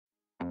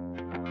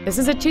This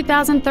is a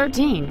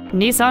 2013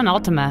 Nissan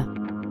Altima.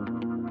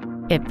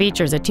 It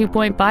features a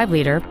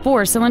 2.5-liter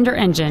four-cylinder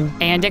engine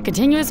and a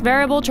continuous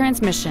variable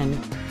transmission.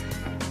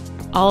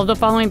 All of the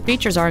following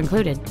features are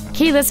included: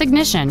 keyless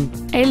ignition,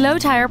 a low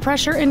tire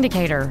pressure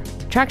indicator,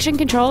 traction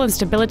control and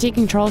stability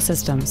control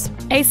systems,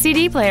 a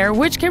CD player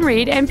which can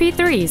read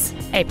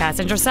MP3s, a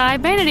passenger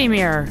side vanity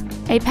mirror,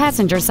 a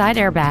passenger side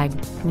airbag,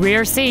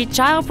 rear seat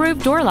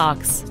child-proof door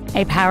locks,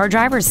 a power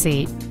driver's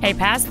seat, a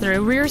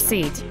pass-through rear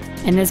seat,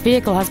 and this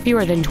vehicle has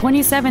fewer than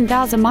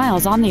 27,000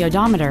 miles on the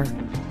odometer.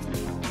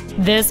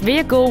 This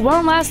vehicle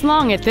won't last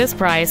long at this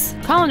price.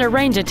 Call and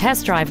arrange a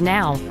test drive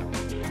now.